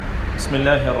بسم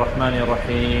الله الرحمن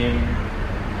الرحيم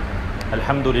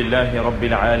الحمد لله رب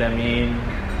العالمين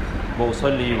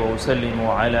وأصلي وأسلم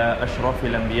على أشرف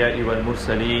الأنبياء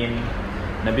والمرسلين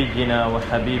نبينا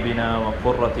وحبيبنا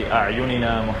وقرة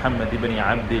أعيننا محمد بن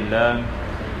عبد الله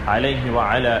عليه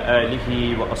وعلى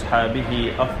آله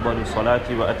وأصحابه أفضل الصلاة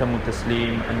وأتم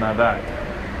التسليم أما بعد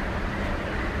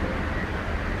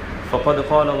فقد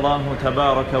قال الله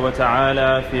تبارك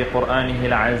وتعالى في قرآنه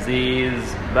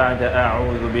العزيز بعد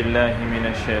أعوذ بالله من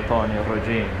الشيطان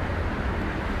الرجيم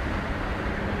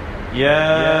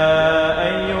يا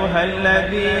أيها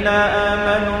الذين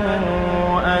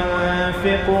آمنوا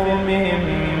أنفقوا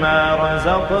مما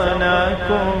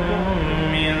رزقناكم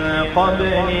من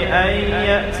قبل أن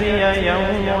يأتي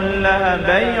يوم لا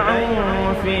بيع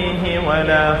فيه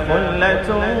ولا خلة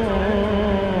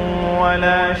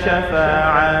ولا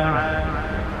شفاعة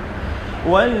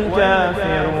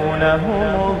والكافرون هم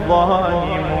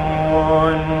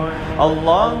الظالمون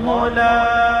الله لا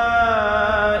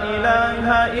إله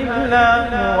إلا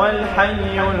هو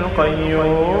الحي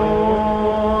القيوم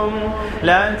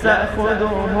لا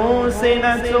تأخذه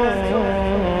سنة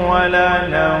ولا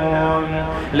نوم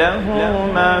له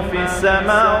ما في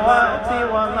السماوات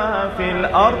وما في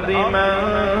الأرض من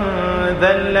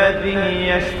ذا الذي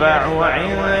يشفع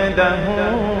عنده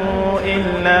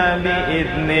إلا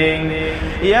بإذنه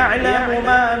يعلم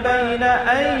ما بين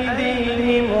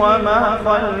أيديهم وما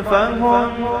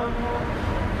خلفهم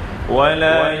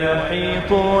ولا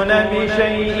يحيطون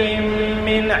بشيء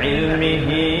من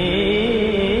علمه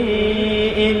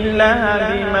إلا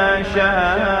بما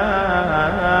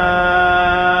شاء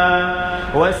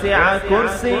وسع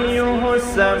كرسيه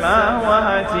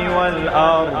السماوات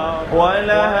والأرض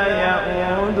ولا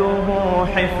يؤوده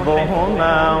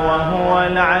حفظهما وهو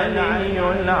العلي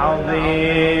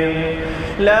العظيم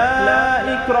لا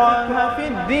إكراه في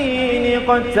الدين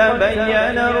قد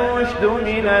تبين الرشد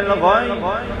من الغي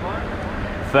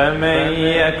فمن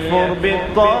يكفر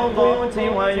بالطاغوت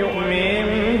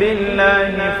ويؤمن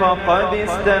بالله فقد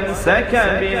استمسك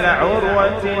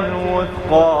بالعروة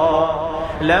الوثقى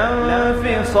لا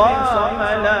انفصام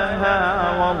لها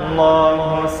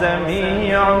والله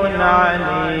سميع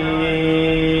عليم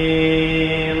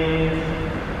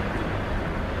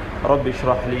رب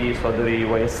اشرح لي صدري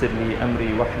ويسر لي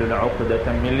أمري واحلل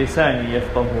عقدة من لساني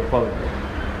يفقه قولي.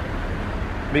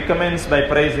 We commence by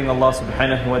praising Allah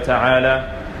subhanahu wa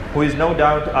ta'ala, who is no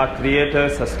doubt our creator,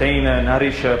 sustainer,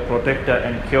 nourisher, protector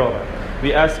and curer.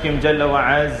 We ask Him Jalla wa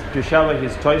Az to shower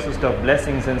His choicest of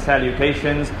blessings and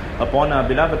salutations upon our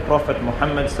beloved Prophet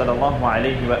Muhammad sallallahu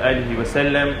alayhi wa alihi wa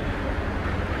sallam,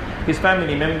 his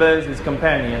family members, his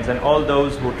companions and all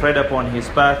those who tread upon his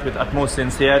path with utmost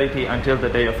sincerity until the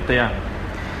day of Qiyamah.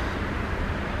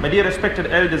 My dear respected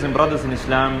elders and brothers in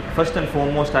Islam, first and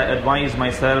foremost I advise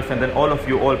myself and then all of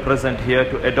you all present here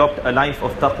to adopt a life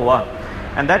of taqwa,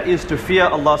 and that is to fear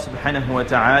Allah subhanahu wa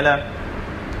ta'ala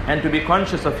and to be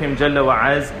conscious of Him Jalla wa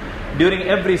Az during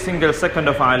every single second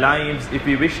of our lives if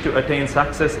we wish to attain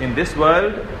success in this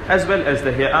world as well as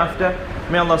the hereafter.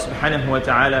 May Allah subhanahu wa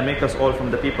ta'ala make us all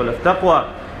from the people of taqwa,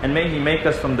 and may He make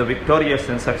us from the victorious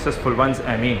and successful ones.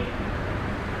 Ameen.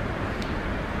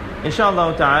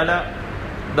 Inshallah ta'ala,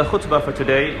 the khutbah for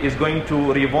today is going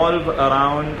to revolve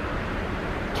around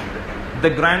the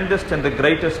grandest and the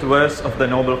greatest verse of the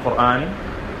Noble Quran,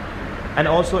 and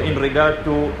also in regard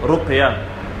to Ruqyah,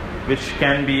 which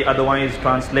can be otherwise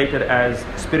translated as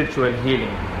spiritual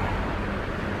healing.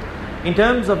 In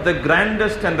terms of the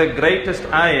grandest and the greatest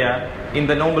ayah in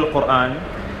the Noble Quran,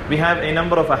 we have a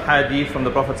number of ahadith from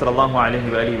the Prophet sallallahu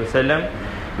alaihi wasallam,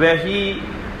 where he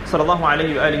sallallahu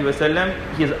alaihi wasallam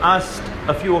has asked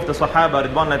a few of the Sahaba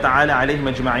ridwanullahi ta'ala alayhim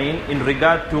ajma'in in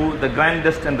regard to the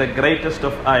grandest and the greatest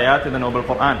of ayat in the Noble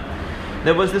Quran.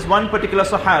 There was this one particular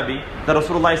Sahabi that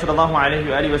Rasulullah sallallahu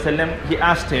alaihi wasallam, he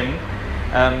asked him,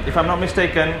 if I'm not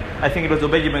mistaken, I think it was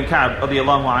Ubay ibn Ka'b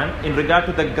radiyallahu an, in regard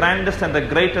to the grandest and the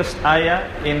greatest ayah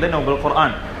in the Noble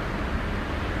Quran.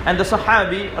 And the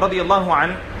Sahabi radiyallahu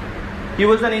an, he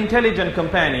was an intelligent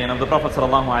companion of the Prophet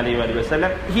sallallahu alaihi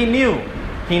wasallam. He knew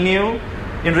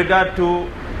in regard to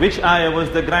which ayah was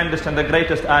the grandest and the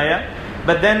greatest ayah,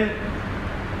 but then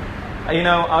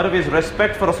out of his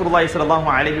respect for Rasulullah sallallahu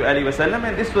alaihi wasallam,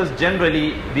 and this was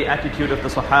generally the attitude of the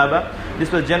Sahaba,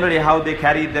 this was generally how they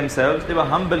carried themselves. They were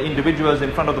humble individuals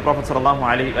in front of the Prophet sallallahu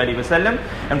alaihi wasallam,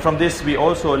 and from this we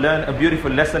also learn a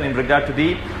beautiful lesson in regard to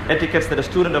the etiquettes that a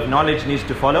student of knowledge needs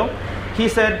to follow. He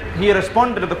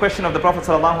responded to the question of the Prophet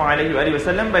sallallahu alaihi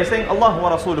wasallam by saying, Allah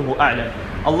wa rasuluhu a'lam,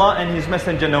 Allah and His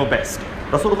Messenger know best.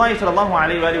 Rasulullah sallallahu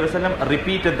alaihi wasallam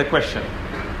repeated the question.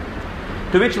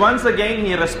 To which once again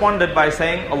he responded by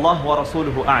saying, Allah wa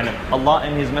rasuluhu a'lam. Allah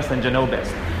and His Messenger know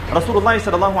best. Rasulullah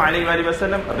sallallahu alayhi wa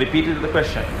sallam repeated the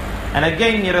question. And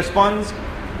again he responds,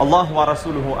 Allah wa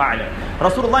rasuluhu a'lam.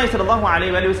 Rasulullah sallallahu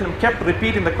alayhi wa sallam kept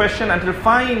repeating the question until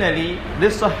finally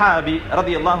this Sahabi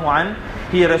radiallahu anh,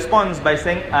 he responds by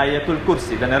saying Ayatul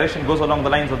Kursi. The narration goes along the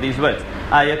lines of these words,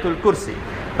 Ayatul Kursi.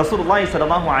 Rasulullah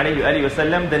sallallahu alayhi wa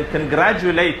sallam then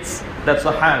congratulates that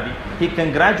Sahabi. He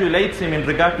congratulates him in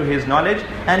regard to his knowledge,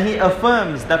 and he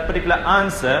affirms that particular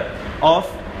answer of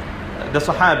the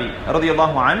Sahabi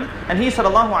radiallahu anh. And he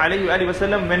sallallahu alayhi wa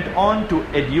sallam went on to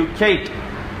educate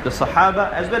the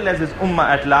Sahaba as well as his ummah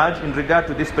at large in regard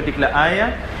to this particular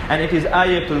ayah. And it is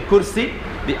Ayatul Kursi,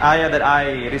 the ayah that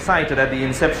I recited at the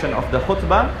inception of the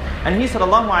khutbah. And he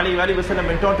sallallahu alayhi wa sallam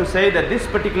went on to say that this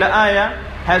particular ayah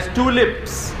has two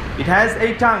lips, it has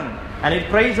a tongue, and it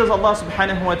praises Allah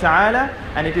subhanahu wa ta'ala,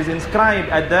 and it is inscribed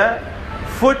at the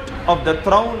foot of the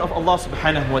throne of Allah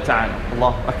subhanahu wa ta'ala.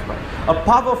 Allahu Akbar. A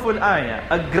powerful ayah,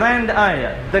 a grand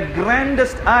ayah, the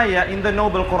grandest ayah in the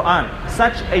noble Quran.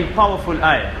 Such a powerful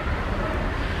ayah.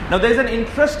 Now there is a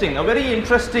very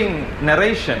interesting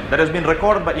narration that has been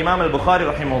recorded by Imam al-Bukhary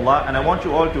rahimahullah, and I want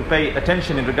you all to pay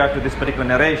attention in regard to this particular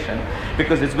narration,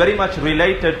 because it's very much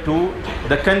related to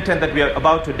the content that we are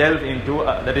about to delve into,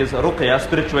 that is Ruqyah,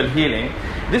 spiritual healing.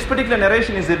 This particular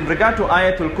narration is in regard to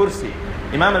Ayatul Kursi.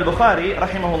 Imam al-Bukhari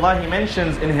rahimahullah, he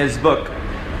mentions in his book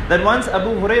that once Abu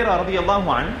Hurairah radiallahu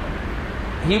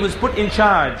anh, he was put in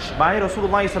charge by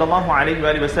Rasulullah sallallahu alayhi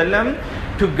wa sallam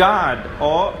to guard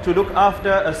or to look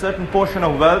after a certain portion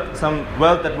of wealth, some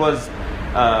wealth that was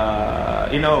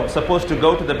supposed to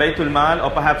go to the Baytul Mal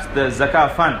or perhaps the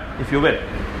Zakah fund, if you will.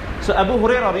 So Abu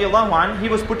Hurairah radiallahu anh, he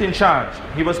was put in charge.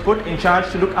 He was put in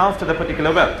charge to look after the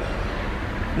particular wealth.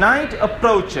 Night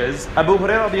approaches. Abu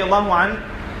Hurairah radiallahu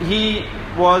anh, he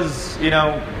was,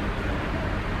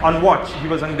 on watch. He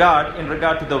was on guard in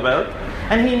regard to the wealth.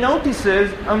 And he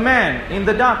notices a man in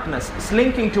the darkness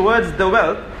slinking towards the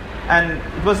wealth. And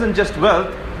it wasn't just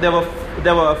wealth, there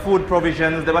were food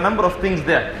provisions, there were a number of things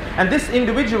there. And this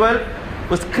individual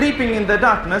was creeping in the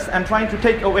darkness and trying to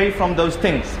take away from those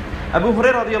things. Abu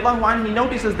Hurairah radiallahu anh, he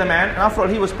notices the man, and after all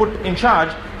he was put in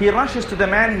charge, he rushes to the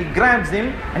man, he grabs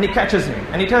him and he catches him.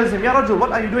 And he tells him, Ya Rajul,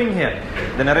 what are you doing here?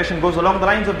 The narration goes along the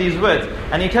lines of these words.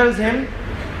 And he tells him,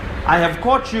 I have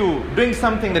caught you doing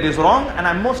something that is wrong, and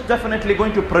I'm most definitely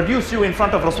going to produce you in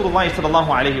front of Rasulullah sallallahu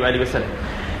alayhi wa sallam.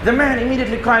 The man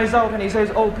immediately cries out and he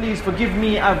says, oh please forgive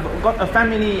me, I've got a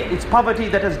family, it's poverty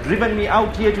that has driven me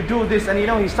out here to do this. And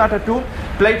he started to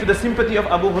play to the sympathy of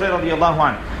Abu Hurairah radiallahu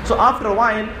anh. So after a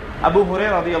while, Abu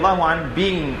Hurairah radiallahu anh,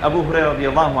 being Abu Hurairah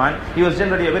radiallahu anh, he was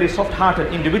generally a very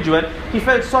soft-hearted individual. He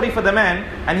felt sorry for the man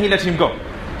and he let him go.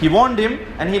 He warned him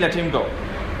and he let him go.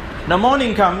 Now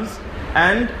morning comes,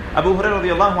 and Abu Hurairah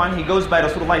radiallahu anh, he goes by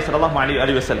Rasulullah sallallahu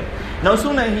alayhi wa sallam. Now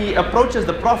sooner he approaches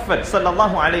the Prophet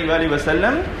sallallahu alayhi wa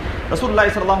sallam, Rasulullah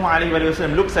sallallahu alayhi wa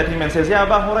sallam looks at him and says, Ya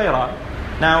Abu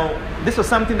Hurairah. Now this was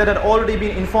something that had already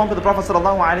been informed to the Prophet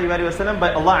sallallahu alayhi wa sallam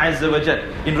by Allah Azza wa Jal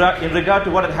in regard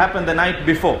to what had happened the night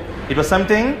before. It was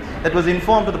something that was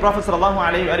informed to the Prophet sallallahu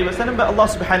alayhi wa sallam by Allah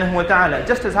subhanahu wa ta'ala,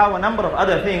 just as how a number of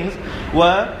other things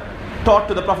were taught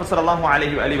to the Prophet sallallahu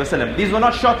alayhi wa sallam. These were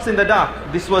not shots in the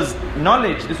dark. This was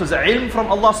knowledge. This was ilm from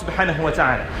Allah subhanahu wa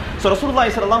ta'ala. So Rasulullah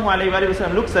sallallahu alayhi wa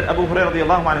sallam looks at Abu Hurairah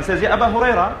radiallahu anhu and says, Ya Abu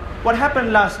Hurairah, what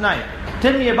happened last night?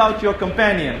 Tell me about your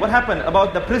companion. What happened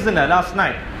about the prisoner last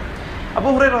night? Abu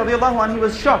Hurairah radiallahu anhu, he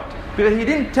was shocked because he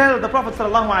didn't tell the Prophet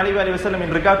sallallahu alayhi wa sallam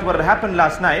in regard to what had happened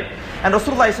last night. And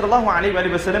Rasulullah sallallahu alayhi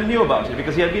wa sallam knew about it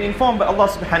because he had been informed by Allah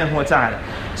subhanahu wa ta'ala.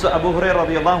 So Abu Hurairah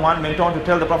radiallahu anhu went on to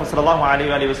tell the Prophet sallallahu alayhi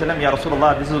wa sallam, Ya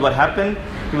Rasulullah, this is what happened.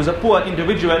 He was a poor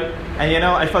individual and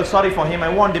I felt sorry for him.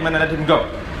 I warned him and I let him go.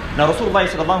 Now Rasulullah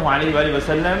sallallahu alayhi wa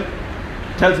sallam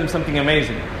tells him something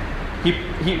amazing.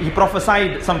 He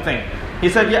prophesied something. He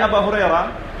said, Ya Abu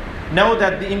Hurairah, know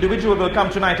that the individual will come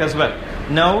tonight as well.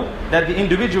 Know that the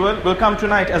individual will come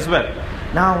tonight as well.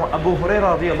 Now Abu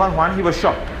Hurairah radiallahu anhu, he was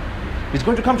shocked. He's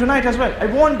going to come tonight as well. I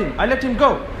warned him, I let him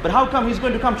go. But how come he's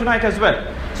going to come tonight as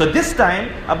well? So this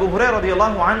time, Abu Hurairah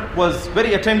radiallahu anhu was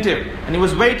very attentive and he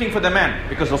was waiting for the man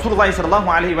because Rasulullah sallallahu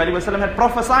alayhi wa sallam had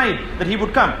prophesied that he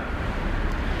would come.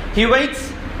 He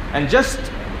waits, and just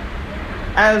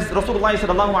as Rasulullah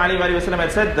sallallahu alayhi wa sallam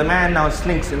had said, the man now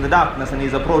slinks in the darkness and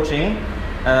he's approaching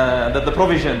the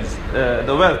provisions,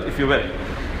 the wealth, if you will.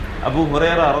 Abu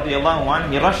Hurairah radiallahu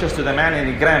anh, he rushes to the man and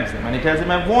he grabs him and he tells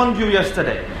him, I warned you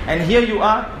yesterday and here you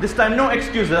are, this time no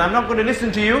excuses, I'm not going to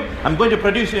listen to you, I'm going to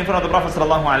produce you in front of the Prophet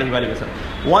sallallahu alaihi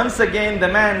wasallam. Once again the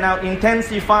man now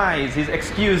intensifies his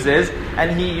excuses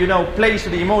and he plays to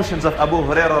the emotions of Abu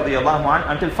Hurairah radiallahu anh,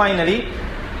 until finally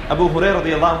Abu Hurairah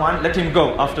radiallahu anh let him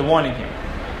go after warning him.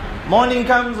 Morning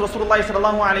comes, Rasulullah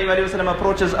sallallahu alaihi wasallam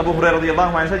approaches Abu Hurairah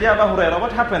radiallahu anh and says, Ya Abu Hurairah,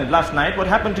 what happened last night? What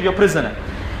happened to your prisoner?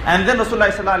 And then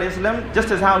Rasulullah sallallahu alaihi wasallam, just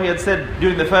as how he had said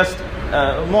during the first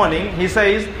morning, he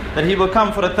says that he will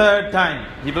come for a third time.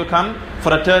 He will come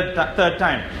for a third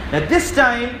time. Now this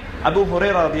time, Abu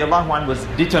Hurairah radiallahu anh was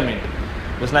determined.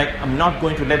 He was like, I'm not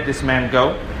going to let this man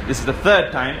go. This is the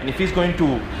third time, and if he's going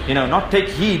to, not take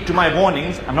heed to my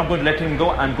warnings, I'm not going to let him go.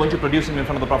 I'm going to produce him in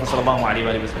front of the Prophet sallallahu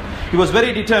alaihi wasallam. He was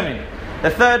very determined. The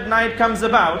third night comes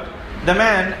about. The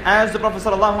man, as the Prophet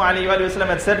sallallahu alaihi wasallam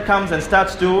had said, comes and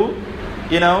starts to,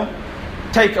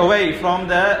 take away from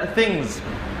the things.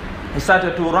 He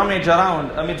started to rummage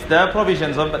around amidst the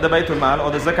provisions of the Baytul Mal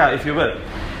or the Zakah, if you will.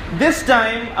 This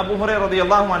time, Abu Hurairah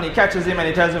radiallahu anh, he catches him and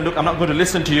he tells him, look, I'm not going to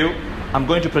listen to you. I'm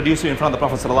going to produce you in front of the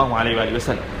Prophet sallallahu alaihi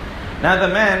wasallam. Now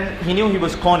the man, he knew he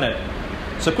was cornered.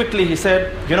 So quickly he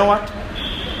said, you know what?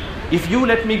 If you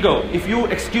let me go, if you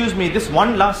excuse me this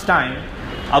one last time,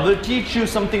 I will teach you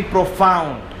something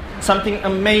profound, something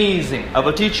amazing. I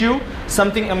will teach you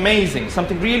something amazing,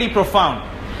 something really profound.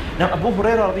 Now Abu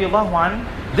Hurairah radiallahu anh,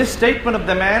 this statement of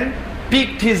the man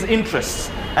piqued his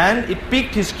interest and it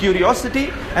piqued his curiosity.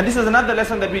 And this is another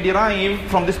lesson that we derive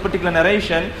from this particular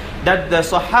narration, that the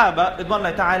Sahaba,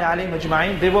 ridwanullahi ta'ala alayhim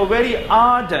ajma'in, they were very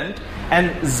ardent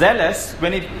and zealous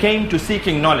when it came to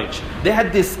seeking knowledge. They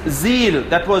had this zeal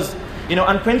that was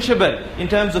unquenchable in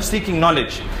terms of seeking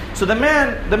knowledge. So the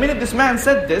minute this man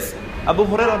said this, Abu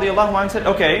Hurairah radiallahu anh said,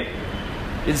 okay,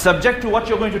 it's subject to what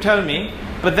you're going to tell me,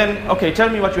 but then, okay, tell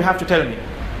me what you have to tell me.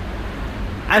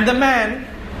 And the man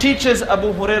teaches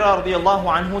Abu Hurairah radiallahu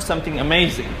anhu something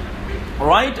amazing.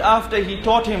 Right after he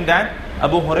taught him that,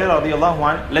 Abu Hurairah radiallahu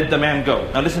anh let the man go.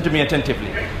 Now listen to me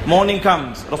attentively. Morning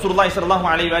comes. Rasulullah sallallahu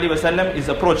alayhi wa sallam is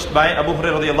approached by Abu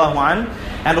Hurairah radiallahu anh,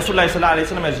 and Rasulullah sallallahu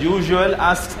alayhi wa sallam, as usual,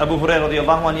 asks Abu Hurairah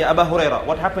radiallahu anh, Ya Abu Hurairah,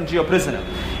 what happened to your prisoner?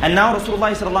 And now Abu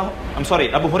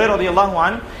Hurairah radiallahu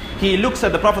anh, he looks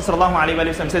at the Prophet sallallahu alayhi wa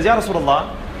sallam and says, Ya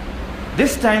Rasulullah,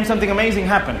 this time something amazing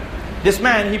happened. This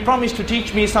man, he promised to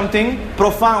teach me something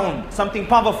profound, something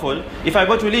powerful if I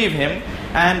were to leave him,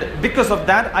 and because of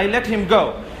that I let him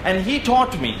go. And he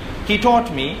taught me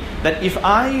that if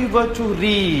I were to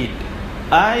read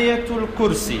Ayatul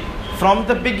Kursi from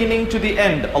the beginning to the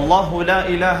end, Allahu la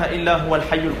ilaha illa huwal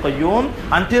hayyul qayyum,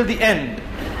 until the end,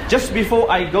 just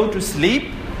before I go to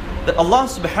sleep, that Allah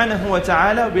subhanahu wa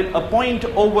ta'ala will appoint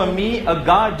over me a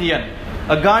guardian,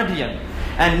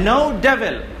 and no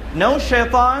devil, no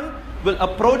shaitan will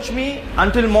approach me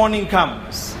until morning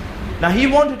comes. Now he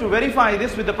wanted to verify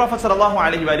this with the Prophet sallallahu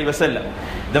alaihi wasallam.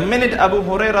 The minute Abu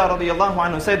Hurairah radiallahu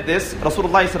anhu said this,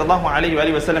 Rasulullah sallallahu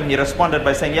alaihi wasallam, he responded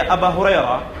by saying, Ya Abu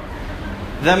Hurairah,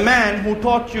 the man who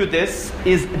taught you this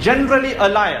is generally a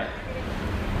liar.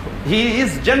 He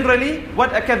is generally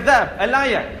what? A kadhab, a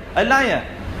liar.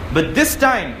 But this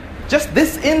time, just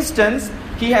this instance,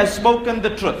 he has spoken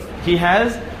the truth. He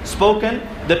has spoken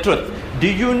the truth. Do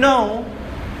you know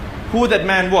who that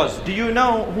man was? Do you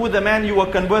know who the man you were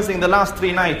conversing the last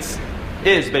 3 nights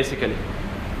is, basically?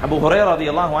 Abu Hurairah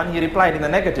radiallahu anh, he replied in the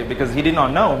negative because he did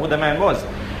not know who the man was.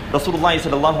 Rasulullah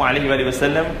sallallahu alayhi wa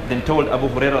sallam then told Abu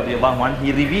Hurairah radiallahu anh,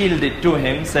 he revealed it to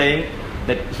him, saying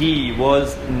that he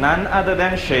was none other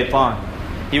than shaitan.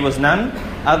 He was none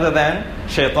other than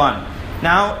shaitan.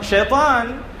 Now,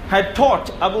 shaitan had taught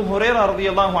Abu Hurairah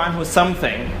radiallahu anhu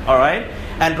something, alright?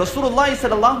 And Rasulullah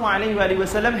sallallahu alayhi wa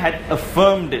sallam had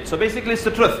affirmed it. So basically it's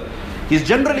the truth. He's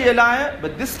generally a liar,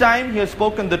 but this time he has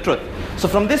spoken the truth. So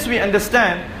from this we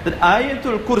understand that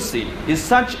Ayatul Kursi is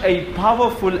such a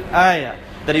powerful ayah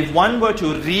that if one were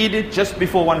to read it just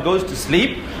before one goes to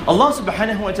sleep, Allah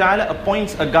subhanahu wa ta'ala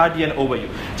appoints a guardian over you.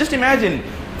 Just imagine,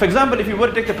 for example, if you were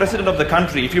to take the president of the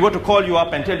country, if he were to call you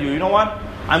up and tell you, you know what,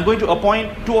 I'm going to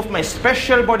appoint 2 of my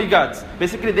special bodyguards.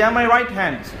 Basically they are my right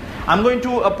hands. I'm going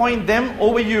to appoint them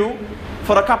over you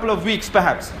for a couple of weeks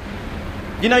perhaps.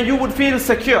 You would feel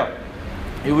secure.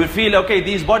 You will feel, okay,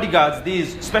 these bodyguards,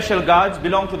 these special guards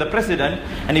belong to the president,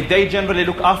 and if they generally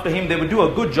look after him, they will do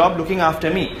a good job looking after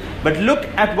me. But look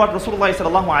at what Rasulullah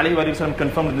sallallahu alayhi wa sallam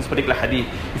confirmed in this particular hadith.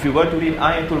 If you were to read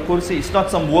Ayatul Kursi, it's not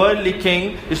some worldly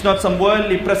king, it's not some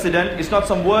worldly president, it's not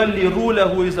some worldly ruler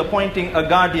who is appointing a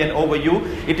guardian over you.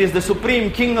 It is the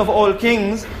supreme king of all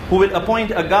kings who will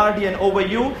appoint a guardian over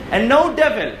you, and no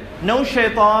devil, no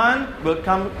shaitan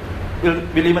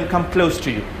will even come close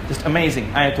to you. Just amazing,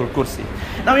 Ayatul Kursi.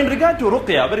 Now in regard to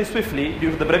Ruqyah, very swiftly,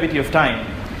 due to the brevity of time,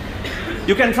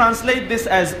 you can translate this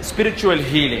as spiritual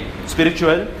healing.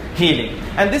 Spiritual healing.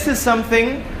 And this is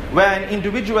something where an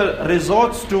individual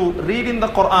resorts to reading the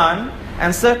Quran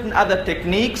and certain other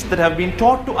techniques that have been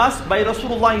taught to us by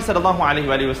Rasulullah sallallahu alaihi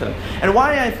wasallam. And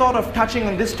why I thought of touching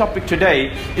on this topic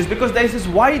today is because there is this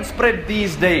widespread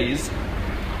these days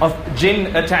of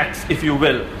jinn attacks, if you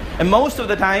will. And most of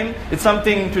the time, it's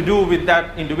something to do with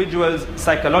that individual's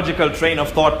psychological train of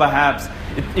thought, perhaps.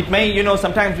 It may,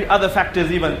 sometimes be other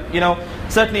factors even.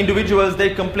 Certain individuals,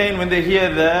 they complain when they hear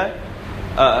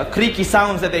the creaky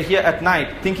sounds that they hear at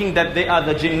night, thinking that they are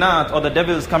the jinnat or the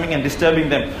devils coming and disturbing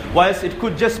them. Whilst it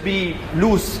could just be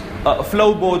loose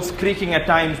floorboards creaking at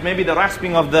times, maybe the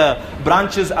rasping of the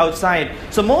branches outside.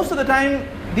 So most of the time,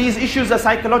 these issues are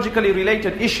psychologically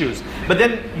related issues. But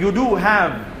then you do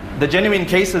have the genuine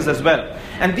cases as well.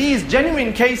 And these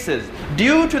genuine cases,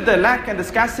 due to the lack and the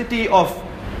scarcity of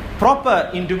proper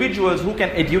individuals who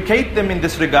can educate them in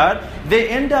this regard, they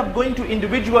end up going to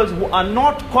individuals who are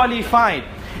not qualified,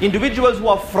 individuals who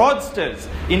are fraudsters,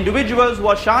 individuals who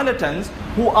are charlatans,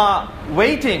 who are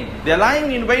waiting, they're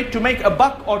lying in wait to make a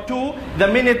buck or two the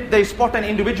minute they spot an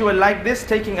individual like this,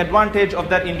 taking advantage of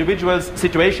that individual's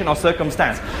situation or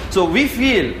circumstance. So we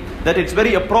feel that it's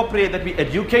very appropriate that we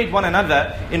educate one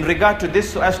another in regard to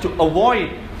this so as to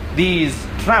avoid these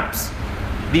traps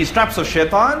of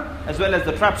shaitan, as well as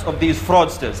the traps of these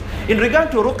fraudsters. In regard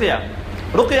to Ruqyah,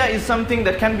 Ruqyah is something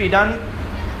that can be done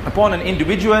upon an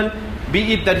individual,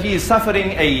 be it that he is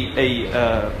suffering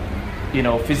a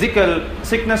physical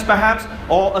sickness perhaps,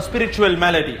 or a spiritual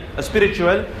malady, a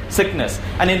spiritual sickness.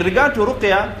 And in regard to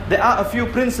Ruqyah, there are a few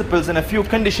principles and a few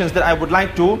conditions that I would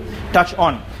like to touch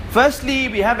on. Firstly,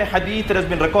 we have a hadith that has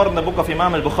been recorded in the book of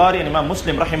Imam al-Bukhary and Imam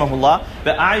Muslim rahimahullah,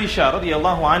 where Aisha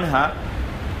radiallahu anha,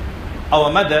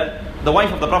 our mother, the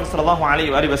wife of the Prophet sallallahu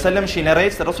alaihi wasallam, she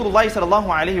narrates that Rasulullah sallallahu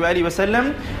alaihi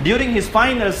wasallam, during his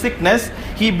final sickness,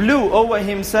 he blew over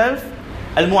himself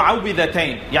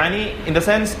al-mu'awwidhatayn, yani in the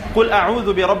sense قُلْ أَعُوذُ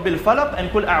بِرَبِّ الْفَلَقِ and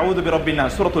قُلْ أَعُوذُ بِرَبِّ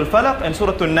النَّاسِ, Surah Al-Falaq and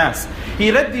Surah Al-Nas.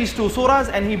 He read these two surahs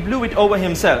and he blew it over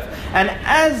himself. And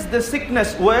as the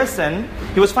sickness worsened,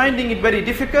 he was finding it very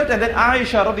difficult, and then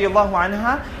Aisha radiallahu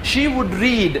anha, she would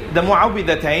read the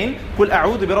mu'awwidhatayn, قُلْ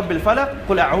أَعُوذُ بِرَبِّ الْفَلَقِ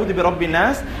قُلْ أَعُوذُ بِرَبِّ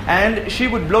النَّاسِ, and she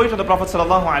would blow it on the Prophet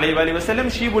sallallahu alaihi wasallam.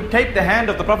 She would take the hand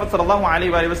of the Prophet sallallahu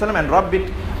alaihi wasallam and rub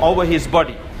it over his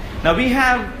body. Now we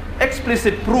have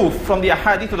explicit proof from the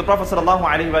ahadith of the Prophet sallallahu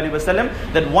alaihi wasallam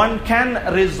that one can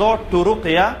resort to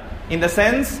Ruqyah in the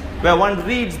sense where one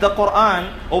reads the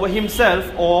Quran over himself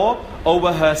or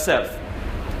over herself.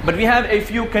 But we have a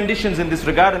few conditions in this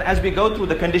regard, and as we go through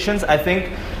the conditions, I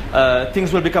think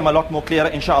things will become a lot more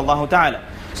clearer, inshaAllah ta'ala.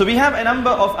 So we have a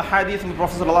number of ahadith from the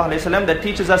Prophet sallallahu alaihi wasallam that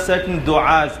teaches us certain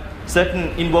du'as,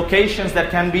 certain invocations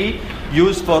that can be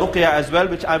used for Ruqyah as well,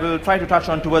 which I will try to touch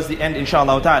on towards the end,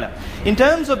 inshallah ta'ala. In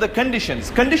terms of the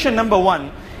conditions, condition number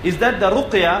one is that the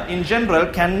Ruqyah in general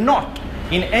cannot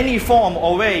in any form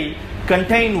or way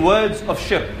contain words of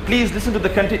shirk. Please listen to the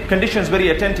conditions very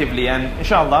attentively, and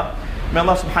inshallah, may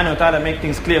Allah subhanahu wa ta'ala make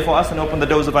things clear for us and open the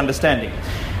doors of understanding.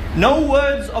 No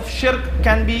words of shirk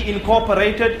can be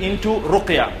incorporated into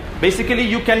Ruqyah. Basically,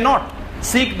 you cannot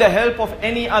seek the help of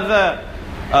any other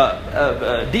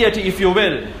deity, if you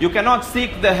will. You cannot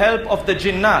seek the help of the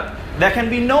jinnat. There can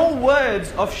be no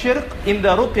words of shirk in the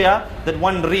Ruqyah that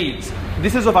one reads.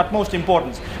 This is of utmost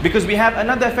importance, because we have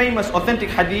another famous authentic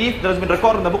hadith that has been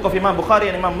recorded in the book of Imam Bukhary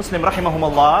and Imam Muslim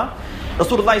rahimahumullah.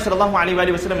 Rasulullah sallallahu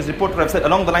alaihi wasallam is reported to have said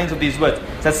along the lines of these words,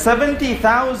 that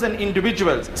 70,000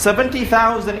 individuals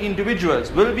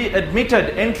will be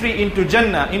admitted entry into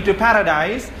Jannah, into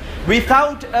paradise,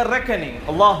 without a reckoning.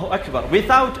 Allahu Akbar.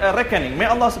 Without a reckoning. May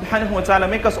Allah subhanahu wa ta'ala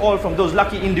make us all from those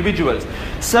lucky individuals.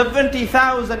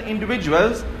 70,000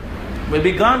 individuals will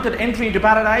be granted entry into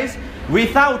paradise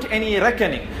without any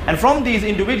reckoning. And from these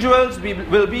individuals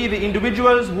will be the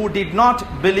individuals who did not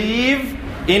believe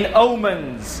in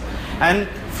omens. And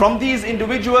from these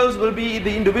individuals will be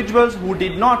the individuals who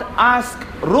did not ask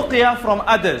Ruqyah from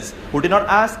others. Who did not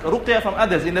ask Ruqyah from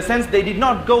others. In the sense, they did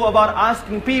not go about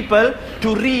asking people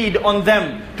to read on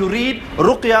them, to read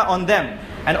Ruqyah on them.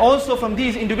 And also from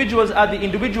these individuals are the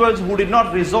individuals who did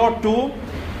not resort to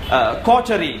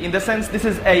cautery. In the sense, this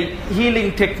is a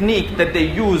healing technique that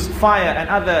they use fire and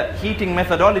other heating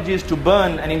methodologies to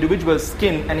burn an individual's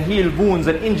skin and heal wounds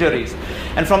and injuries.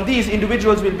 And from these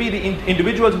individuals will be the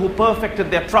individuals who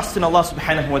perfected their trust in Allah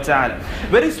subhanahu wa ta'ala.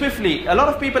 Very swiftly, a lot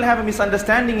of people have a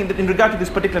misunderstanding in regard to this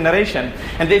particular narration,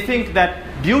 and they think that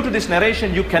due to this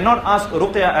narration you cannot ask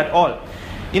Ruqyah at all.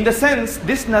 In the sense,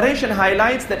 this narration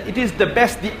highlights that it is the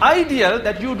best, the ideal,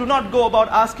 that you do not go about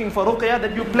asking for ruqyah,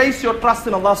 that you place your trust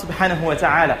in Allah subhanahu wa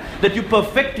ta'ala, that you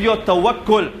perfect your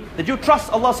tawakkul, that you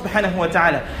trust Allah subhanahu wa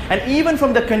ta'ala. And even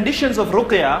from the conditions of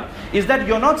ruqyah is that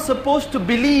you're not supposed to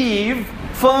believe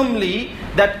firmly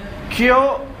that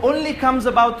cure only comes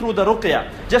about through the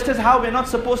ruqyah. Just as how we're not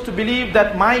supposed to believe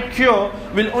that my cure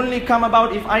will only come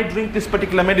about if I drink this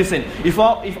particular medicine,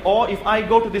 or if I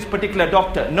go to this particular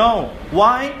doctor. No.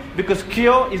 Why? Because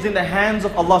cure is in the hands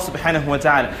of Allah subhanahu wa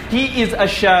ta'ala. He is a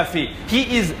shafi.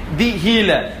 He is the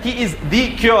healer. He is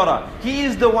the curer. He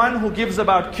is the one who gives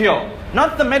about cure.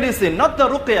 Not the medicine, not the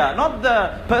ruqyah, not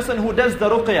the person who does the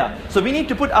ruqyah. So we need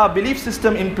to put our belief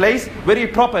system in place very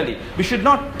properly. We should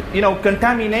not,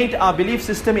 contaminate our belief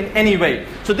system in any way.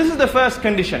 So this is the first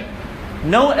condition.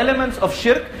 No elements of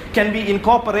shirk can be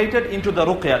incorporated into the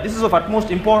ruqyah. This is of utmost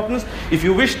importance if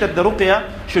you wish that the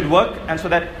ruqyah should work, and so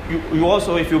that you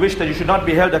also, if you wish that you should not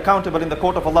be held accountable in the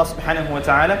court of Allah subhanahu wa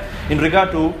ta'ala in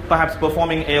regard to perhaps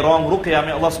performing a wrong ruqyah.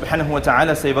 May Allah subhanahu wa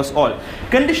ta'ala save us all.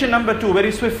 Condition number 2,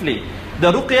 very swiftly.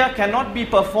 The ruqyah cannot be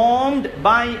performed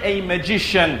by a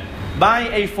magician, by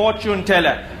a fortune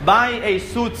teller, by a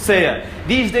soothsayer.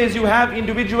 These days you have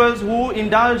individuals who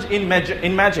indulge in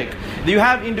magic. You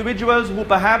have individuals who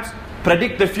perhaps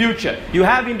predict the future. You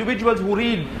have individuals who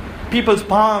read people's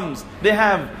palms. They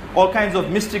have all kinds of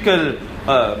mystical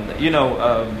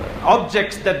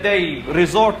objects that they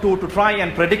resort to try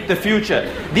and predict the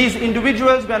future. These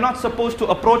individuals, we are not supposed to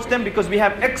approach them, because we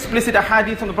have explicit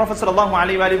ahadith from the Prophet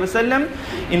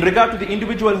ﷺ in regard to the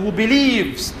individual who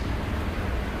believes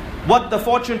what the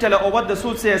fortune teller or what the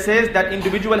soothsayer says. That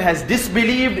individual has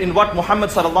disbelieved in what Muhammad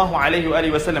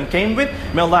ﷺ came with.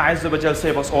 May Allah Azza wa Jal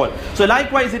save us all. So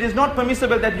likewise, it is not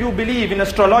permissible that you believe in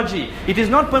astrology. It is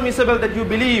not permissible that you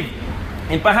believe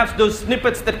in perhaps those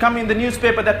snippets that come in the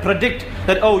newspaper that predict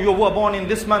that, oh, you were born in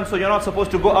this month, so you're not supposed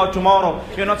to go out tomorrow.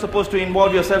 You're not supposed to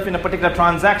involve yourself in a particular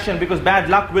transaction because bad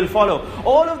luck will follow.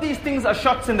 All of these things are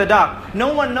shots in the dark.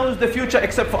 No one knows the future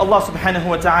except for Allah subhanahu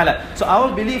wa ta'ala. So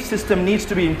our belief system needs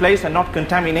to be in place and not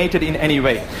contaminated in any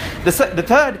way. The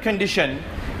third condition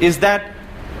is that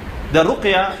the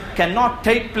ruqyah cannot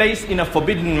take place in a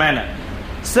forbidden manner.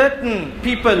 Certain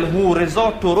people who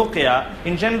resort to ruqyah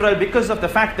in general, because of the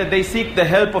fact that they seek the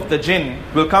help of the jinn,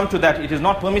 we'll come to that, it is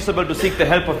not permissible to seek the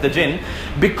help of the jinn.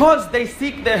 Because they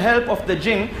seek the help of the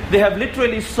jinn, they have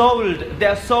literally sold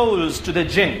their souls to the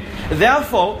jinn.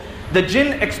 Therefore, the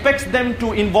jinn expects them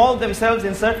to involve themselves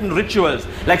in certain rituals.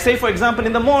 Like say for example,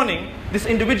 in the morning, this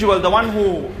individual, the one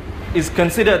who is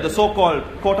considered the so-called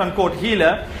quote-unquote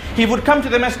healer, he would come to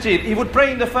the masjid, he would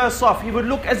pray in the first saf, he would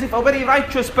look as if a very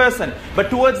righteous person. But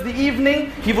towards the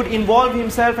evening, he would involve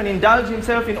himself and indulge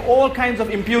himself in all kinds of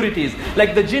impurities.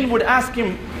 Like the jinn would ask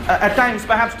him at times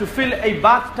perhaps to fill a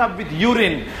bathtub with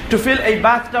urine, to fill a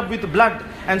bathtub with blood,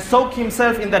 and soak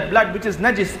himself in that blood which is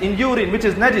najis, in urine which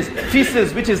is najis,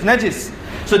 feces which is najis.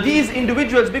 So these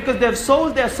individuals, because they have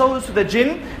sold their souls to the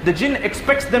jinn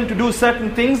expects them to do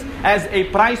certain things as a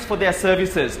price for their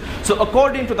services. So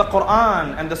according to the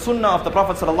Quran and the Sunnah of the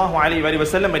Prophet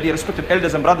ﷺ, my dear respected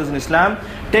elders and brothers in Islam,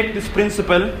 take this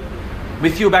principle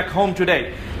with you back home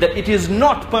today, that it is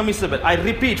not permissible, I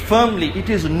repeat firmly, it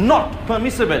is not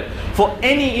permissible for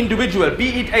any individual,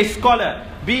 be it a scholar,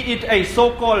 be it a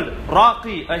so-called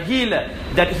raqi, a healer,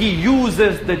 that he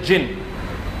uses the jinn.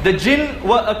 The jinn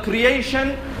were a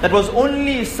creation that was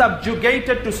only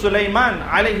subjugated to Sulaiman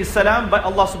alayhi salam by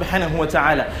Allah subhanahu wa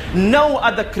ta'ala. No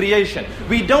other creation.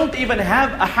 We don't even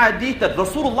have a hadith that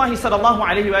Rasulullah sallallahu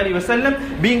alayhi wa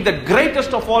sallam, being the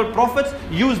greatest of all prophets,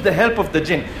 used the help of the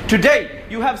jinn. Today,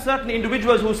 you have certain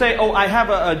individuals who say, oh, I have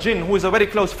a jinn who is a very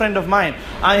close friend of mine.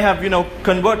 I have,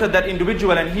 converted that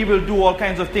individual and he will do all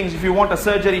kinds of things. If you want a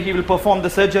surgery, he will perform the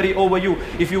surgery over you.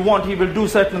 If you want, he will do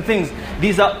certain things.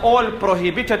 These are all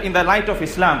prohibited in the light of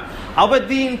Islam. Our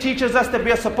deen teaches us that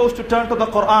we are supposed to turn to the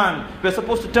Quran. We are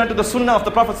supposed to turn to the Sunnah of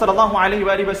the Prophet sallallahu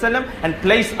alaihi wasallam and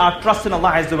place our trust in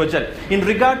Allah Azza wa Jal. In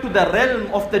regard to the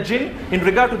realm of the jinn, in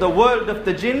regard to the world of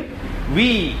the jinn,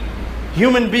 we,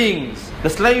 human beings, the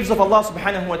slaves of Allah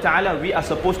subhanahu wa ta'ala, we are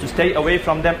supposed to stay away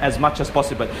from them as much as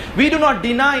possible. We do not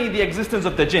deny the existence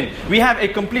of the jinn. We have a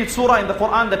complete surah in the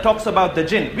Quran that talks about the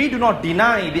jinn. We do not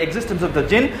deny the existence of the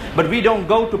jinn, but we don't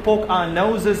go to poke our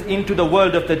noses into the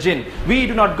world of the jinn. We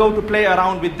do not go to play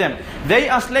around with them. They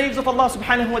are slaves of Allah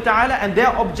subhanahu wa ta'ala, and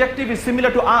their objective is similar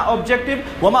to our objective.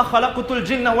 وَمَا خَلَقُتُ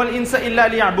الْجِنَّ وَالْإِنسَ إِلَّا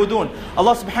لِيَعْبُدُونَ.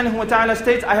 Allah subhanahu wa ta'ala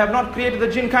states, I have not created the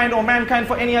jinn kind or mankind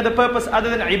for any other purpose other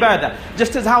than ibadah.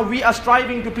 Just as how we are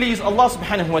striving to please Allah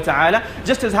subhanahu wa ta'ala,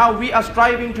 just as how we are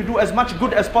striving to do as much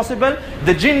good as possible,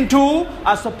 the jinn too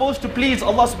are supposed to please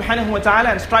Allah subhanahu wa ta'ala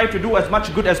and strive to do as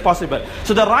much good as possible.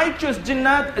 So the righteous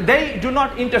jinnat, they do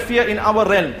not interfere in our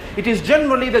realm. It is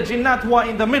generally the jinnat who are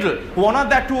in the middle, who are not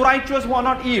that too righteous, who are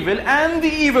not evil, and the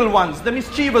evil ones, the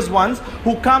mischievous ones,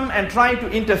 who come and try to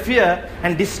interfere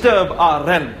and disturb our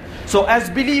realm. So as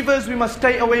believers, we must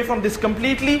stay away from this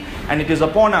completely, and it is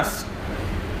upon us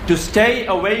to stay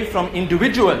away from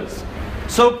individuals,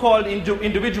 so-called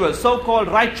individuals, so-called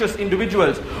righteous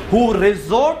individuals, who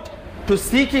resort to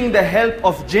seeking the help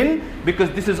of jinn, because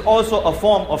this is also a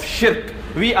form of shirk.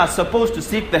 We are supposed to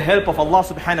seek the help of Allah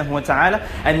subhanahu wa ta'ala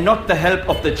and not the help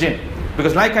of the jinn.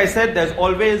 Because like I said, there's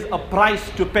always a price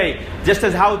to pay. Just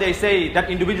as how they say that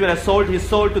individual has sold his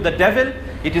soul to the devil,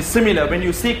 it is similar. When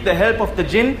you seek the help of the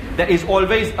jinn, there is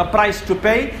always a price to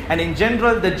pay. And in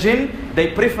general, the jinn,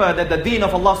 they prefer that the deen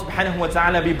of Allah subhanahu wa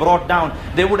ta'ala be brought down.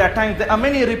 They would at times, there are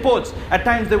many reports, at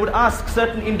times they would ask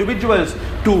certain individuals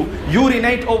to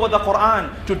urinate over the Quran,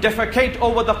 to defecate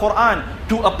over the Quran,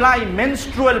 to apply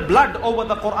menstrual blood over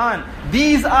the Quran.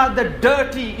 These are the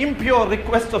dirty, impure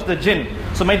requests of the jinn.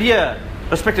 So my dear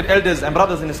respected elders and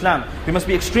brothers in Islam, we must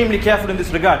be extremely careful in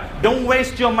this regard. Don't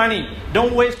waste your money.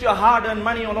 Don't waste your hard-earned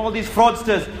money on all these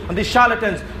fraudsters, on these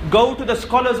charlatans. Go to the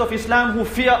scholars of Islam who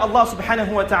fear Allah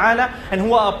subhanahu wa ta'ala and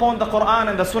who are upon the Quran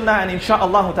and the Sunnah, and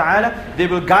insha'Allah ta'ala, they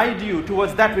will guide you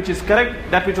towards that which is correct,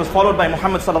 that which was followed by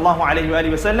Muhammad sallallahu alayhi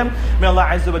wa sallam. May Allah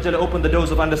azza wa jalla open the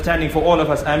doors of understanding for all of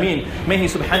us. Ameen. May He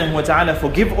subhanahu wa ta'ala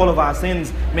forgive all of our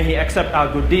sins. May He accept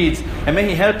our good deeds. And may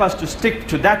He help us to stick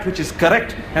to that which is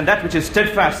correct and that which is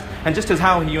steadfast. And just as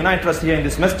how He united us here in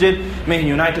this masjid, may He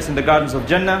unite us in the gardens of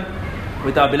Jannah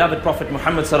with our beloved Prophet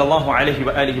Muhammad sallallahu alayhi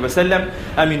wa alihi wa sallam.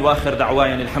 Ameen wa akhir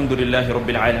da'wayan alhamdulillahi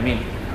rabbil alameen.